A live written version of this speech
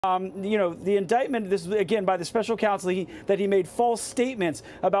The indictment, this is again by the special counsel, that he made false statements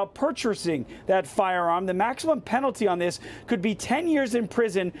about purchasing that firearm. The maximum penalty on this could be 10 years in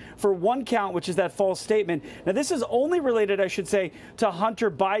prison for one count, which is that false statement. Now, this is only related, I should say, to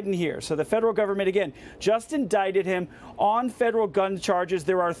Hunter Biden here. So the federal government, again, just indicted him on federal gun charges.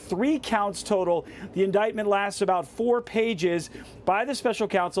 There are 3 counts total. The indictment lasts about 4 pages by the special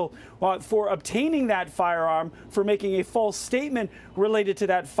counsel for obtaining that firearm, for making a false statement related to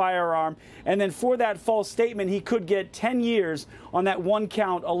that firearm. And then for that false statement, he could get 10 years on that one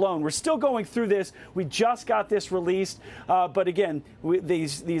count alone. We're still going through this. We just got this released. But again,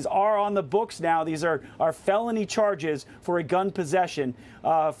 these are on the books now. These are felony charges for a gun possession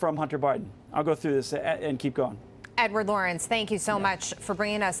from Hunter Biden. I'll go through this and keep going. Edward Lawrence, thank you so much for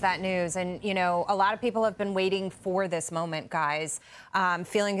bringing us that news. And, a lot of people have been waiting for this moment, guys,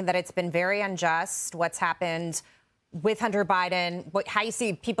 feeling that it's been very unjust, what's happened with Hunter Biden, how you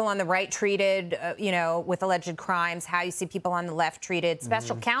see people on the right treated, with alleged crimes, how you see people on the left treated.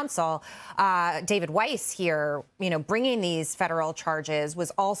 Special counsel David Weiss here, bringing these federal charges,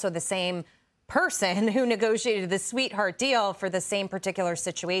 was also the same person who negotiated the sweetheart deal for the same particular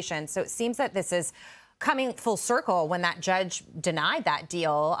situation. So it seems that this is coming full circle when that judge denied that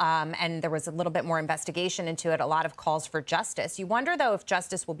deal, and there was a little bit more investigation into it, a lot of calls for justice. You wonder, though, if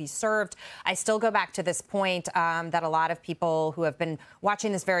justice will be served. I still go back to this point that a lot of people who have been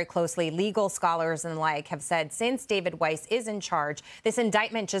watching this very closely, legal scholars and the like, have said since David Weiss is in charge, this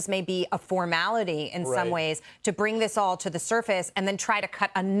indictment just may be a formality in some ways to bring this all to the surface and then try to cut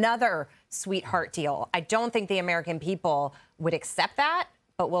another sweetheart deal. I don't think the American people would accept that,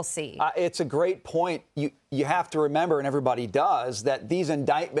 but we'll see. It's a great point. You have to remember, and everybody does, that these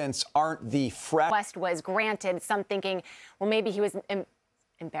indictments aren't the fresh. West was granted, some thinking, well, maybe he was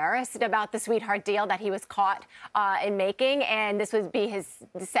embarrassed about the sweetheart deal that he was caught in making, and this would be his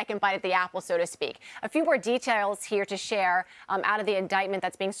second bite at the apple, so to speak. A few more details here to share out of the indictment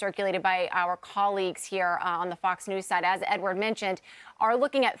that's being circulated by our colleagues here on the Fox News side. As Edward mentioned, are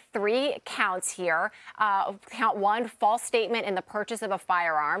looking at 3 counts here. Count 1, false statement in the purchase of a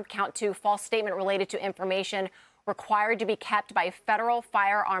firearm. Count 2, false statement related to information required to be kept by a federal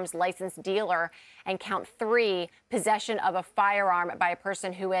firearms licensed dealer. And count 3, possession of a firearm by a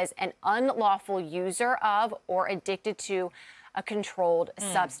person who is an unlawful user of or addicted to a controlled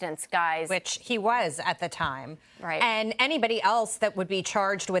substance, guys. Which he was at the time. Right. And anybody else that would be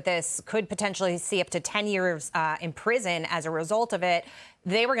charged with this could potentially see up to 10 years in prison as a result of it.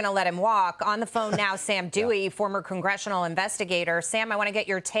 They were going to let him walk. On the phone now, Sam Dewey, former congressional investigator. Sam, I want to get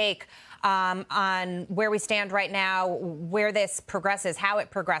your take on where we stand right now, where this progresses, how it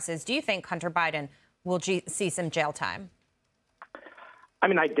progresses. Do you think Hunter Biden will see some jail time? I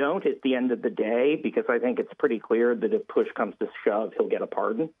mean, I don't at the end of the day, because I think it's pretty clear that if push comes to shove, he'll get a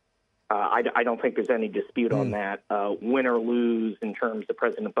pardon. I don't think there's any dispute on that. Win or lose in terms of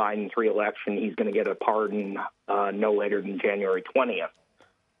President Biden's reelection, he's going to get a pardon no later than January 20th.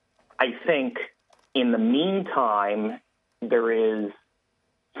 I think in the meantime, there is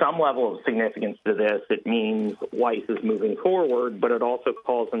some level of significance to this. It means Weiss is moving forward, but it also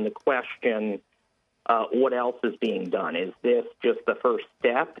calls into question what else is being done. Is this just the first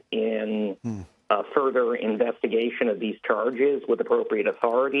step in further investigation of these charges with appropriate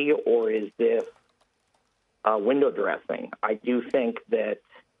authority, or is this window dressing? I do think that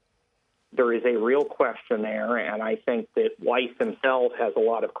there is a real question there, and I think that Weiss himself has a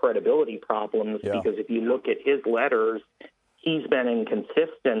lot of credibility problems because if you look at his letters, he's been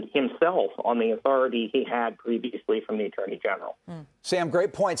inconsistent himself on the authority he had previously from the Attorney General. Sam,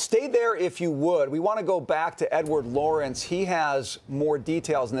 great point. Stay there if you would. We want to go back to Edward Lawrence. He has more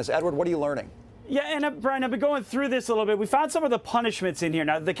details in this. Edward, what are you learning? Yeah, and Brian, I've been going through this a little bit. We found some of the punishments in here.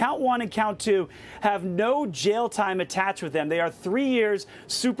 Now, the count 1 and count 2 have no jail time attached with them. They are 3 years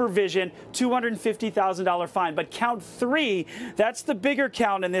supervision, $250,000 fine. But count 3, that's the bigger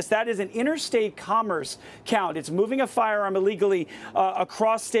count in this. That is an interstate commerce count. It's moving a firearm illegally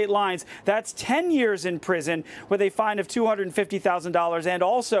across state lines. That's 10 years in prison with a fine of $250,000 and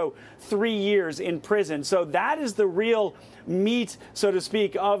also 3 years in prison. So that is the real meat, so to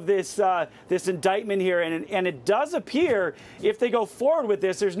speak, of this this indictment here, and it does appear, if they go forward with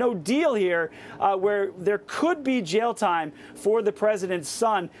this, there's no deal here where there could be jail time for the president's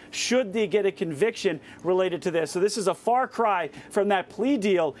son should they get a conviction related to this. So this is a far cry from that plea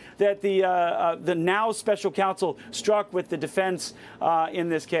deal that the now special counsel struck with the defense in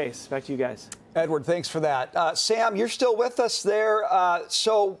this case. Back to you guys. Edward, thanks for that. Sam, you're still with us there.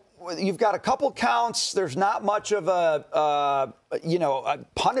 So you've got a couple counts. There's not much of a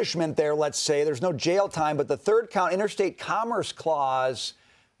punishment there, let's say. There's no jail time. But the third count, interstate commerce clause,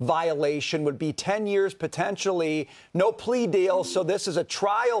 violation would be 10 years potentially, no plea deal, so this is a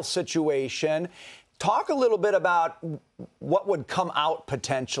trial situation. Talk a little bit about what would come out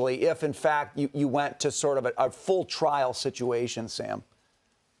potentially if, in fact, you went to sort of a full trial situation, Sam.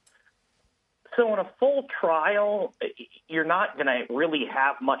 So in a full trial, you're not going to really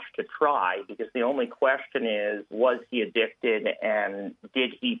have much to try because the only question is, was he addicted and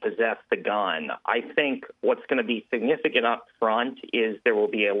did he possess the gun? I think what's going to be significant up front is there will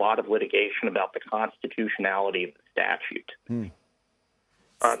be a lot of litigation about the constitutionality of the statute.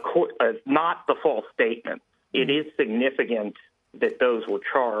 Not the false statement. It is significant that those were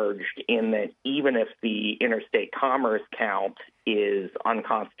charged in that even if the interstate commerce count is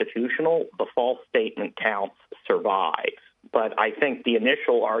unconstitutional, the false statement counts survive. But I think the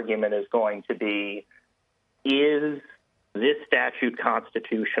initial argument is going to be, is this statute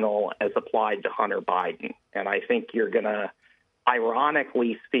constitutional as applied to Hunter Biden? And I think you're going to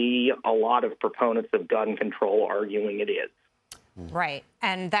ironically see a lot of proponents of gun control arguing it is. Right.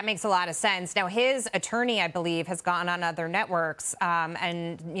 And that makes a lot of sense. Now, his attorney, I believe, has gone on other networks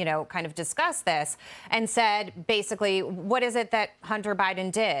and, you know, kind of discussed this and said, basically, what is it that Hunter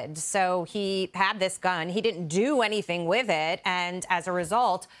Biden did? So he had this gun. He didn't do anything with it. And as a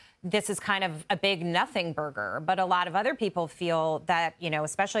result, this is kind of a big nothing burger. But a lot of other people feel that, you know,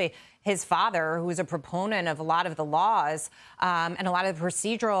 especially his father, who's a proponent of a lot of the laws and a lot of the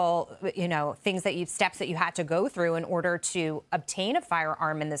procedural, you know, steps that you had to go through in order to obtain a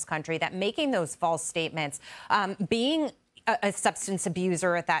firearm in this country, that making those false statements, being a substance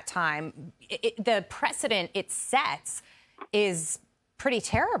abuser at that time, the precedent it sets is pretty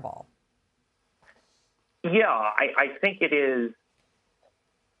terrible. Yeah, I think it is.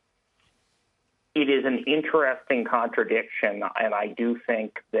 It is an interesting contradiction, and I do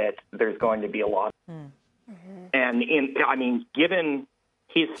think that there's going to be a lot. And I mean, given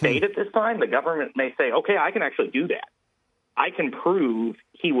his state at this time, the government may say, okay, I can actually do that. I can prove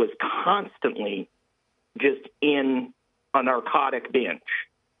he was constantly just in a narcotic binge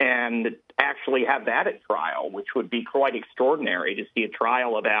and actually have that at trial, which would be quite extraordinary to see a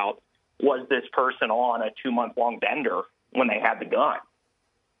trial about, was this person on a 2-month-long bender when they had the gun?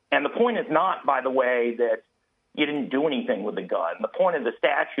 And the point is not, by the way, that you didn't do anything with the gun. The point of the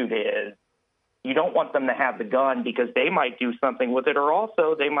statute is you don't want them to have the gun because they might do something with it, or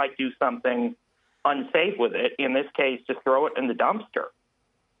also they might do something unsafe with it. In this case, just throw it in the dumpster.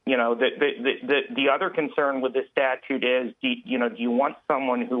 You know, the other concern with this statute is, do you want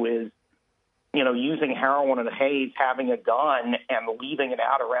someone who is, you know, using heroin and haze, having a gun and leaving it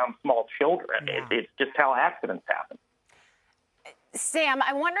out around small children? Yeah. It's just how accidents happen. Sam,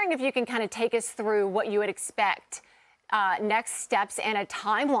 I'm wondering if you can kind of take us through what you would expect next steps and a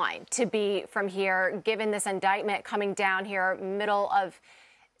timeline to be from here, given this indictment coming down here middle of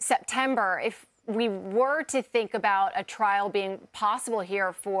September. If we were to think about a trial being possible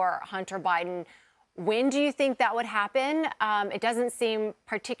here for Hunter Biden, when do you think that would happen? It doesn't seem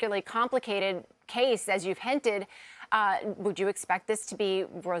particularly complicated case, as you've hinted. Would you expect this to be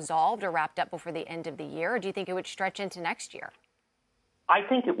resolved or wrapped up before the end of the year, or do you think it would stretch into next year? I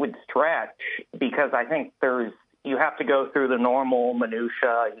think it would stretch because I think you have to go through the normal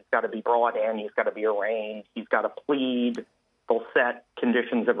minutia. He's got to be brought in. He's got to be arraigned. He's got to plead. They'll set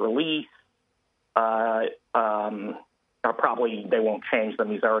conditions of release. Probably they won't change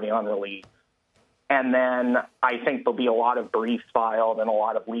them. He's already on release. And then I think there'll be a lot of briefs filed and a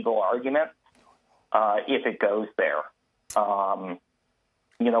lot of legal arguments if it goes there.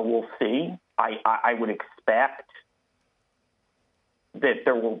 You know, we'll see. I would expect that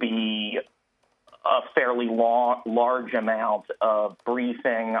there will be a fairly large amount of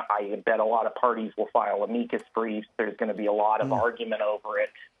briefing. I bet a lot of parties will file amicus briefs. There's going to be a lot of argument over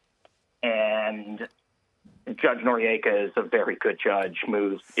it. And Judge Noriega is a very good judge,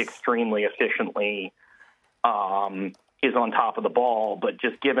 moves extremely efficiently, is on top of the ball. But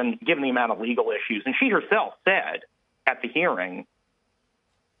just given the amount of legal issues, and she herself said at the hearing,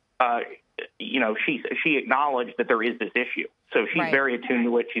 you know, she acknowledged that there is this issue. So she's very attuned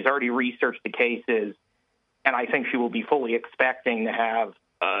to it. She's already researched the cases, and I think she will be fully expecting to have,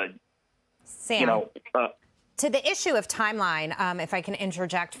 Sam, you know, to the issue of timeline, if I can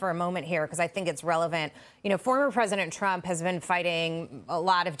interject for a moment here, because I think it's relevant. You know, former President Trump has been fighting a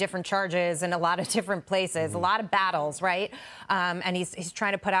lot of different charges in a lot of different places, a lot of battles, right? And he's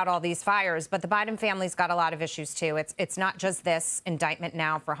trying to put out all these fires. But the Biden family's got a lot of issues, too. It's not just this indictment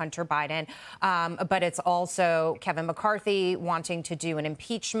now for Hunter Biden, but it's also Kevin McCarthy wanting to do an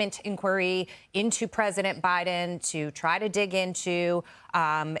impeachment inquiry into President Biden to try to dig into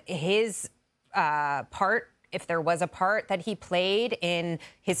his part if there was a part that he played in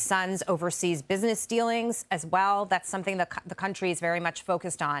his son's overseas business dealings as well. That's something that the country is very much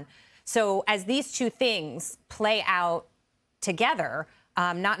focused on. So as these two things play out together,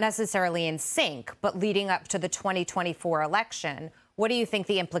 not necessarily in sync, but leading up to the 2024 election, what do you think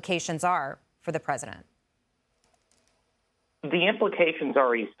the implications are for the president? The implications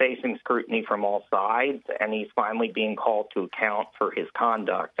are he's facing scrutiny from all sides, and he's finally being called to account for his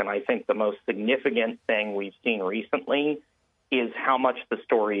conduct. And I think the most significant thing we've seen recently is how much the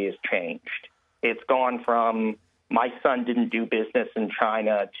story has changed. It's gone from my son didn't do business in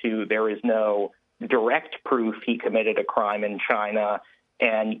China to there is no direct proof he committed a crime in China,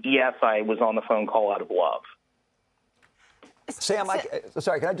 and yes, I was on the phone call out of love. Sam,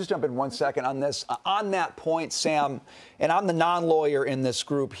 sorry, can I just jump in 1 second on this? On that point, Sam, and I'm the non-lawyer in this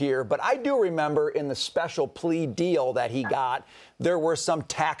group here, but I do remember in the special plea deal that he got, there were some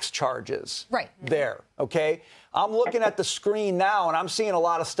tax charges there, okay? I'm looking at the screen now, and I'm seeing a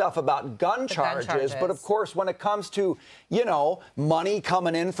lot of stuff about gun charges. But, of course, when it comes to, you know, money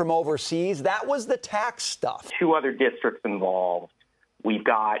coming in from overseas, that was the tax stuff. 2 other districts involved. We've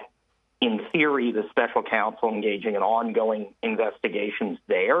got, in theory, the special counsel engaging in ongoing investigations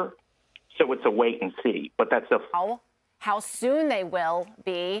there. So it's a wait and see. But that's how soon they will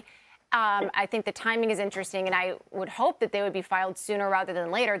be. I think the timing is interesting, and I would hope that they would be filed sooner rather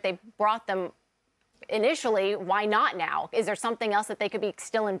than later. They brought them initially. Why not now? Is there something else that they could be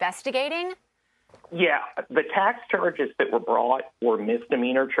still investigating? Yeah, the tax charges that were brought were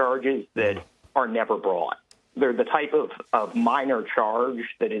misdemeanor charges that are never brought. They're the type of minor charge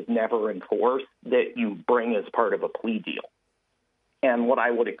that is never enforced that you bring as part of a plea deal. And what I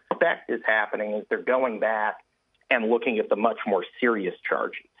would expect is happening is they're going back and looking at the much more serious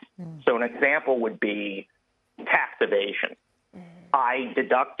charges. So an example would be tax evasion. I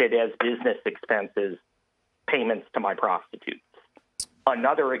deducted as business expenses payments to my prostitutes.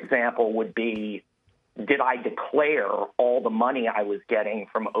 Another example would be, did I declare all the money I was getting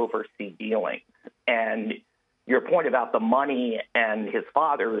from overseas dealings? And your point about the money and his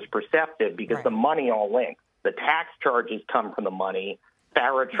father is perceptive because the money all links. The tax charges come from the money.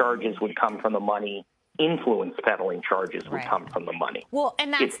 FARA charges would come from the money. Influence peddling charges would come from the money. Well,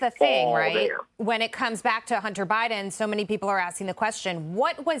 and that's the thing, right? When it comes back to Hunter Biden, so many people are asking the question,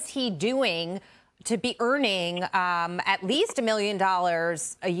 what was he doing to be earning at least $1 million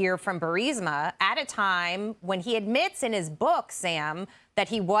a year from Burisma at a time when he admits in his book, Sam, that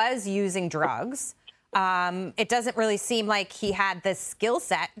he was using drugs? It doesn't really seem like he had the skill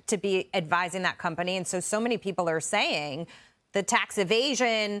set to be advising that company. And so many people are saying the tax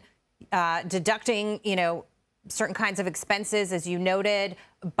evasion, deducting, you know, certain kinds of expenses, as you noted,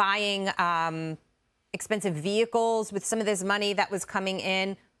 buying expensive vehicles with some of this money that was coming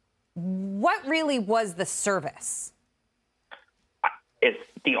in. What really was the service? It's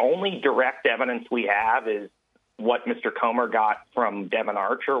the only direct evidence we have is what Mr. Comer got from Devin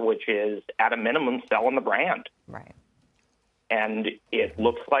Archer, which is, at a minimum, selling the brand. Right. And it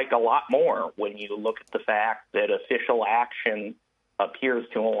looks like a lot more when you look at the fact that official action appears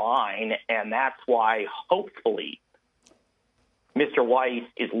to align, and that's why, hopefully, Mr. Weiss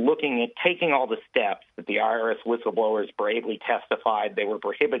is looking at taking all the steps that the IRS whistleblowers bravely testified they were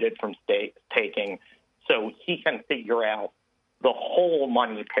prohibited from taking so he can figure out the whole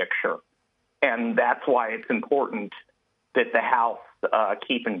money picture. And that's why it's important that the House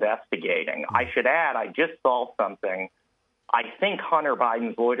keep investigating. I should add, I just saw something. I think Hunter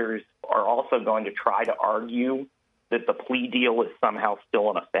Biden's lawyers are also going to try to argue that the plea deal is somehow still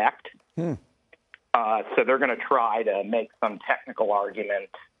in effect. So they're going to try to make some technical argument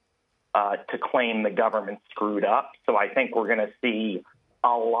to claim the government screwed up. So I think we're going to see a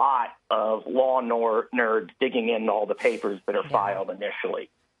lot of law nerds digging into all the papers that are filed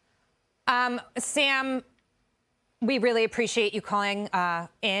initially. Sam, we really appreciate you calling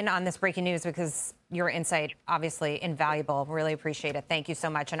in on this breaking news because your insight, obviously, invaluable. Really appreciate it. Thank you so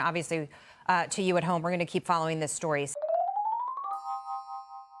much. And obviously, to you at home, we're going to keep following this story.